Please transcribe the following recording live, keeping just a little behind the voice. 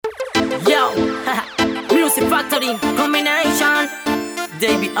Yo, Music Factory Combination,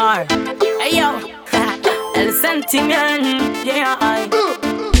 JBR. Hey yo, el Sentimient, yeah.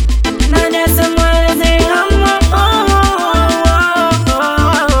 Nadie se muere de amor.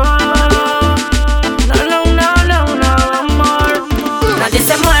 No, amor. Nadie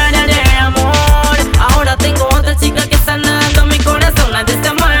se muere de amor. Ahora tengo otra chica que está sanando mi corazón. Nadie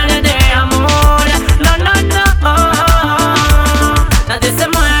se muere de amor. No. Nadie se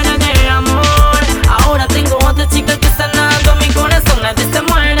muere de amor. Ahora tengo otra chica que está sanando mi corazón. Nadie se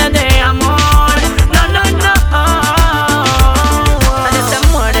muere de amor. No. Nadie se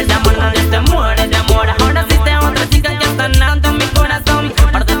muere de amor, nadie se muere de amor. Ahora existe otra chica que está sanando mi corazón.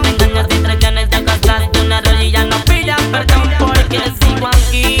 Aparte te engañas y traiciones, te gastaste una rodilla, no pidas perdón porque sigo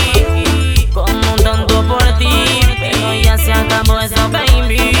aquí como un tonto por ti. Pero ya se acabó eso,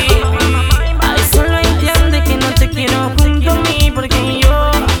 baby. Ay, solo entiende que no te quiero junto a mí porque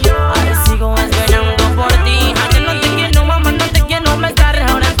yo sigo esperando por ti. Ay, no te quiero, mamá, no te quiero besar.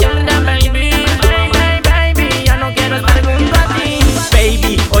 Ahora entiende, baby, ya no quiero estar junto a ti.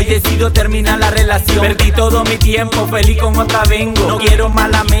 Baby, hoy decido terminar la relación. Perdí todo mi tiempo, feliz con otra vengo. No quiero más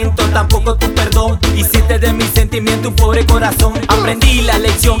lamento, tampoco tu perdón. Hiciste de mi sentimiento un pobre corazón. Aprendí la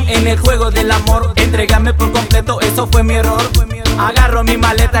lección en el juego del amor. Entregarme por completo, eso fue mi error. Agarro mi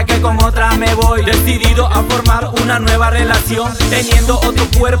maleta que con otra me voy. Decidido a formar una nueva relación. Teniendo otro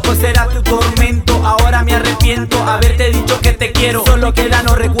cuerpo será tu tormento. Ahora me arrepiento haberte dicho que te quiero. Solo queda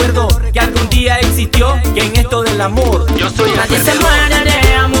no recuerdo que algún día existió. Que en esto del amor yo soy el Nadie se perdedor. muere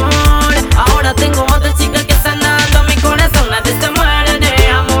de amor. Ahora tengo otra chica que está sanando mi corazón. Nadie se muere de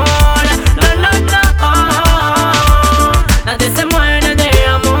amor. No. Nadie se muere de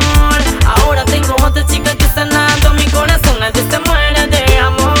amor. Ahora tengo otra chica que está sanando mi corazón. Nadie se muere de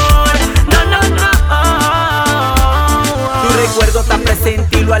amor. No. Tu recuerdo está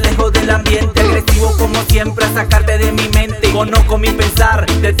presente y lo alejo del ambiente. Agresivo como siempre a sacarte de mi mente. Conozco mi pensar,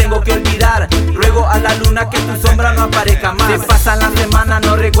 te tengo que olvidar. Ruego a la luna que tu sombra no aparezca más. Se pasan las semanas,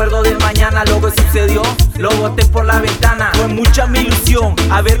 no recuerdo del mañana. Lo que sucedió, lo boté por la ventana. Fue mucha mi ilusión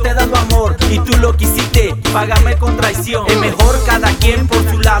haberte dado amor y tú lo quisiste, págame con traición. Es mejor cada quien por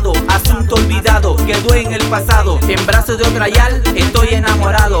su lado. Asunto olvidado, quedó en el pasado. En brazos de otra yal, estoy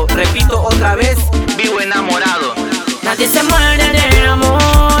enamorado. Repito otra vez, vivo enamorado. Nadie se muere de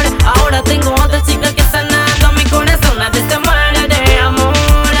amor. Ahora tengo otra chica que está sanando mi corazón. Nadie se muere de amor.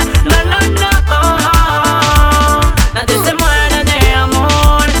 No. Nadie se muere de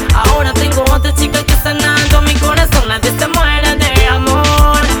amor. Ahora tengo otra chica que está sanando mi corazón. Nadie se muere de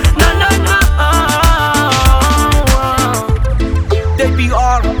amor. No.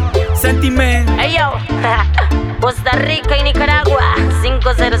 JBR, Sentimient. Hey yo, Costa Rica y Nicaragua,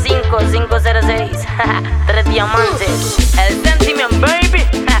 505-506, 3 diamantes, el Sentimient, baby.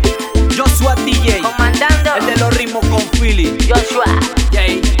 Joshua DJ, Comandando el de los ritmos con Philly. Joshua.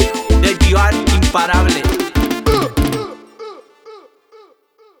 JBR, Imparable.